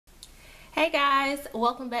Hey guys,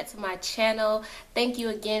 welcome back to my channel. Thank you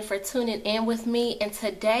again for tuning in with me, and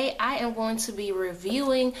today I am going to be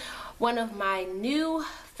reviewing one of my new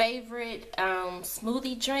favorite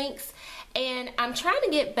smoothie drinks, and I'm trying to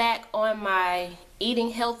get back on my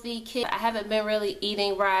eating healthy kick. I haven't been really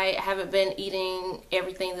eating right. I haven't been eating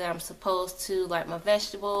everything that I'm supposed to, like my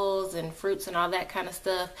vegetables and fruits and all that kind of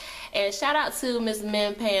stuff. And shout out to Miss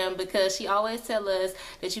Min Pam, because she always tell us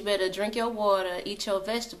that you better drink your water, eat your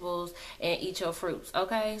vegetables, and eat your fruits.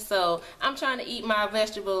 Okay, so I'm trying to eat my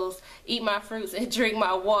vegetables, eat my fruits, and drink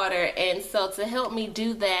my water. And so to help me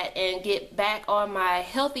do that and get back on my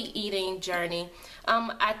healthy eating journey,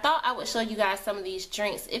 I thought I would show you guys some of these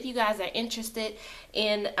drinks if you guys are interested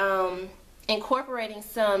in incorporating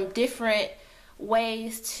some different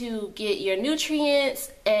ways to get your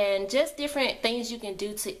nutrients and just different things you can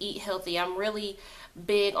do to eat healthy. I'm really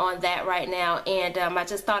big on that right now, and I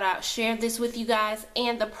just thought I'd share this with you guys.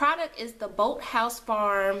 And the product is the Bolthouse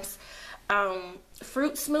Farms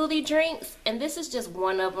fruit smoothie drinks, and this is just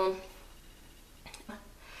one of them.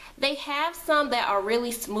 They have some that are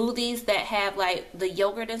really smoothies that have like the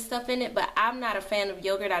yogurt and stuff in it, but I'm not a fan of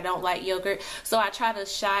yogurt. I don't like yogurt, so I try to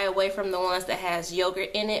shy away from the ones that has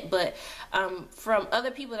yogurt in it. But from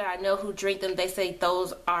other people that I know who drink them, they say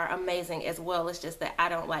those are amazing as well. It's just that I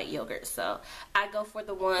don't like yogurt, so I go for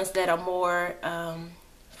the ones that are more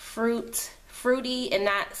fruity and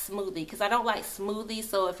not smoothie, because I don't like smoothies.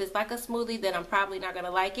 So if it's like a smoothie, then I'm probably not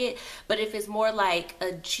gonna like it, but if it's more like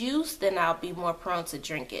a juice, then I'll be more prone to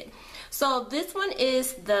drink it. So this one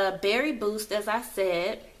is the Berry Boost, as I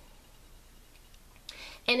said,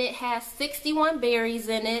 and it has 61 berries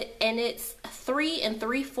in it, and it's 3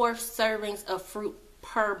 3/4 servings of fruit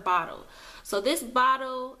per bottle. So this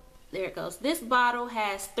bottle, there it goes, this bottle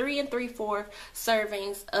has 3 3/4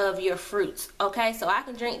 servings of your fruits. Okay, so I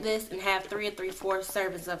can drink this and have 3 3/4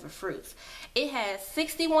 servings of the fruits. It has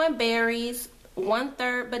 61 berries,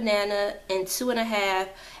 1/3 banana, and 2.5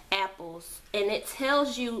 apples, and it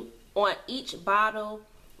tells you on each bottle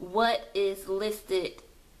what is listed.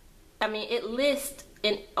 I mean, it lists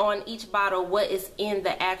on each bottle what is in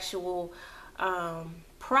the actual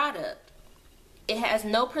product. It has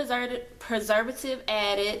no preservative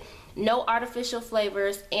added, no artificial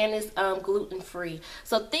flavors, and it's gluten-free.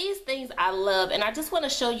 So these things I love, and I just want to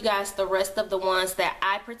show you guys the rest of the ones that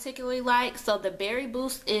I particularly like. So the Berry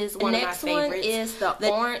Boost is one of my favorites. Next one is the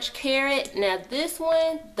orange carrot. Now this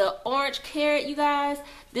one, the orange carrot, you guys,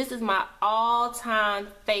 this is my all-time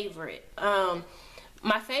favorite.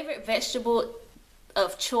 My favorite vegetable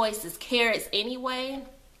of choice is carrots anyway,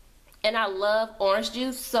 and I love orange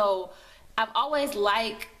juice, so I've always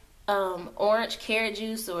liked orange carrot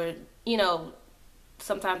juice, or you know,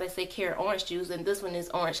 sometimes they say carrot orange juice, and this one is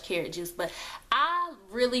orange carrot juice. But I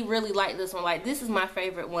really like this one. Like, this is my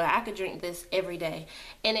favorite one. I could drink this every day.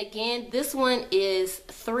 And again, this one is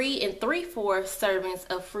 3 3/4 servings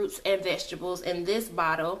of fruits and vegetables in this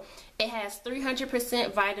bottle. It has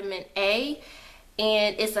 300% vitamin A,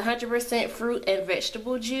 and it's 100% fruit and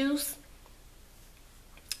vegetable juice.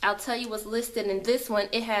 I'll tell you what's listed in this one.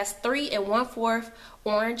 It has 3 1/4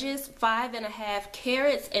 oranges, 5 1/2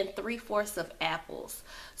 carrots, and 3/4 of apples.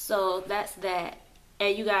 So that's that.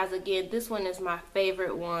 And you guys, again, this one is my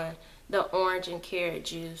favorite one, the orange and carrot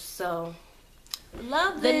juice. So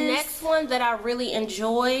love this. The next one that I really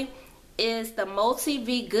enjoy is the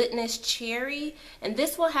Multi-V Goodness Cherry, and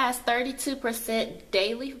this one has 32%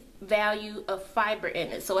 daily value of fiber in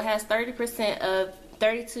it. So it has 32%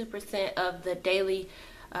 of the daily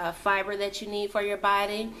fiber that you need for your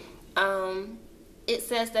body. It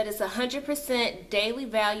says that it's 100% daily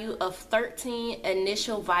value of 13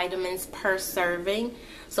 initial vitamins per serving.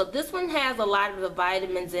 So this one has a lot of the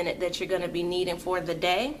vitamins in it that you're going to be needing for the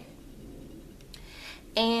day.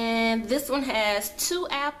 And this one has 2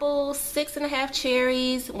 apples, 6 1/2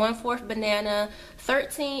 cherries, 1/4 banana,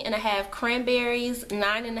 13 1/2 cranberries,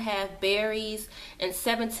 9 1/2 berries, and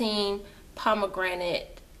 17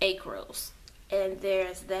 pomegranate acros. And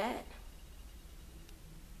there's that,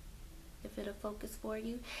 if it'll focus for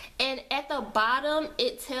you. And at the bottom,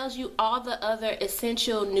 it tells you all the other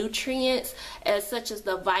essential nutrients, such as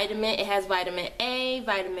the vitamin. It has vitamin A,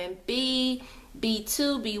 vitamin B,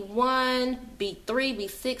 B2, B1, B3,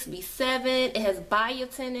 B6, B7. It has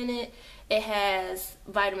biotin in it. It has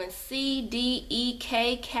vitamin C, D, E,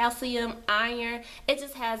 K, calcium, iron. It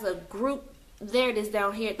just has a group. There it is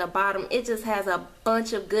down here at the bottom. It just has a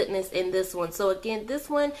bunch of goodness in this one. So again, this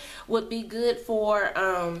one would be good for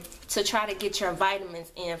to try to get your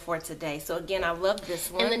vitamins in for today. So again, I love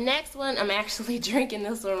this one. And the next one, I'm actually drinking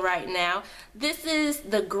this one right now. This is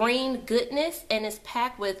the Green Goodness, and it's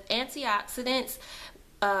packed with antioxidants,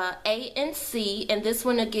 A and C, and this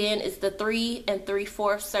one again is the 3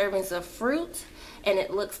 3/4 servings of fruit, and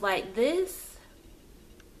it looks like this.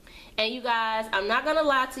 And you guys, I'm not gonna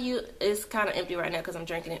lie to you, it's kind of empty right now because I'm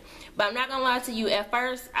drinking it, but I'm not gonna lie to you, at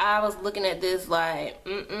first I was looking at this like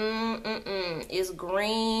it's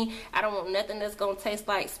green. I don't want nothing that's gonna taste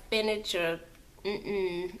like spinach or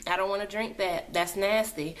I don't want to drink that. That's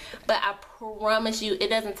nasty. But I promise you, it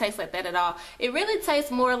doesn't taste like that at all. It really tastes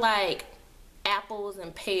more like apples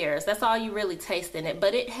and pears. That's all you really taste in it.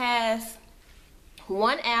 But it has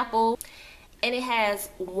 1 apple, and it has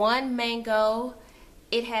 1 mango.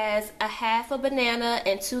 It has a half a banana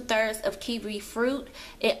and 2/3 of kiwi fruit.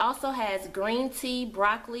 It also has green tea,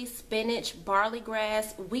 broccoli, spinach, barley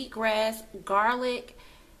grass, wheatgrass, garlic,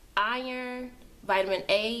 iron, vitamin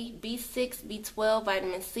A, B6, B12,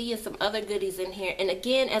 vitamin C, and some other goodies in here. And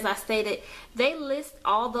again, as I stated, they list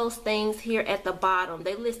all those things here at the bottom.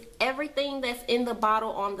 They list everything that's in the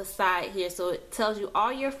bottle on the side here. So it tells you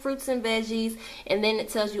all your fruits and veggies, and then it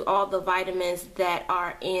tells you all the vitamins that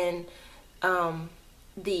are in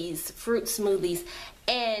these fruit smoothies.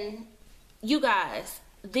 And you guys,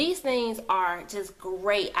 these things are just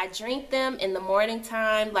great. I drink them in the morning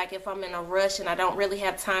time, like if I'm in a rush and I don't really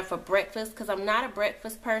have time for breakfast, because I'm not a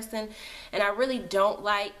breakfast person and I really don't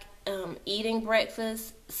like eating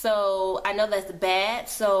breakfast. So I know that's bad.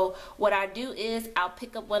 So what I do is I'll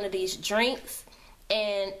pick up one of these drinks,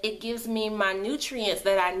 and it gives me my nutrients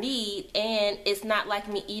that I need, and it's not like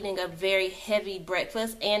me eating a very heavy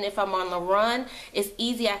breakfast. And if I'm on the run, it's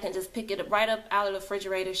easy. I can just pick it up right up out of the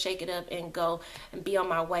refrigerator, shake it up, and go and be on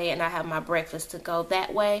my way, and I have my breakfast to go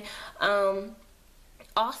that way.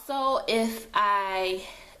 Also, if I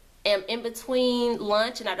am in between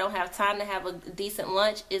lunch and I don't have time to have a decent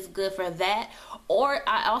lunch, it's good for that. Or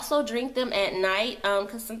I also drink them at night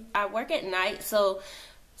because I work at night, so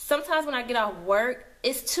sometimes when I get off work,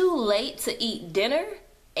 it's too late to eat dinner,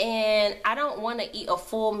 and I don't want to eat a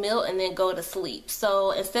full meal and then go to sleep. So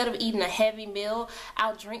instead of eating a heavy meal,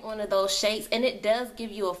 I'll drink one of those shakes, and it does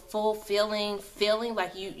give you a full feeling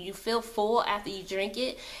like you feel full after you drink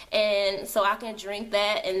it. And so I can drink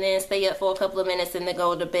that and then stay up for a couple of minutes and then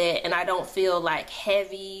go to bed, and I don't feel like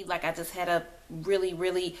heavy, like I just had a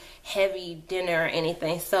really heavy dinner or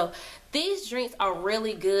anything. So these drinks are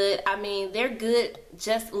really good. I mean, they're good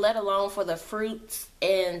just let alone for the fruits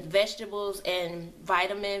and vegetables and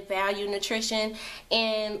vitamin value nutrition.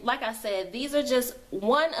 And like I said, these are just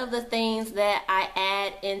one of the things that I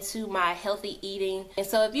add into my healthy eating. And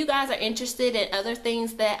so if you guys are interested in other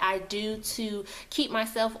things that I do to keep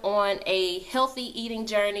myself on a healthy eating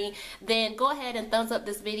journey, then go ahead and thumbs up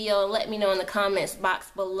this video and let me know in the comments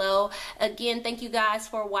box below. Again, thank you guys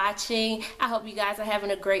for watching. I hope you guys are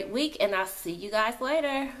having a great week, and I'll see you guys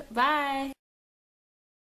later. Bye.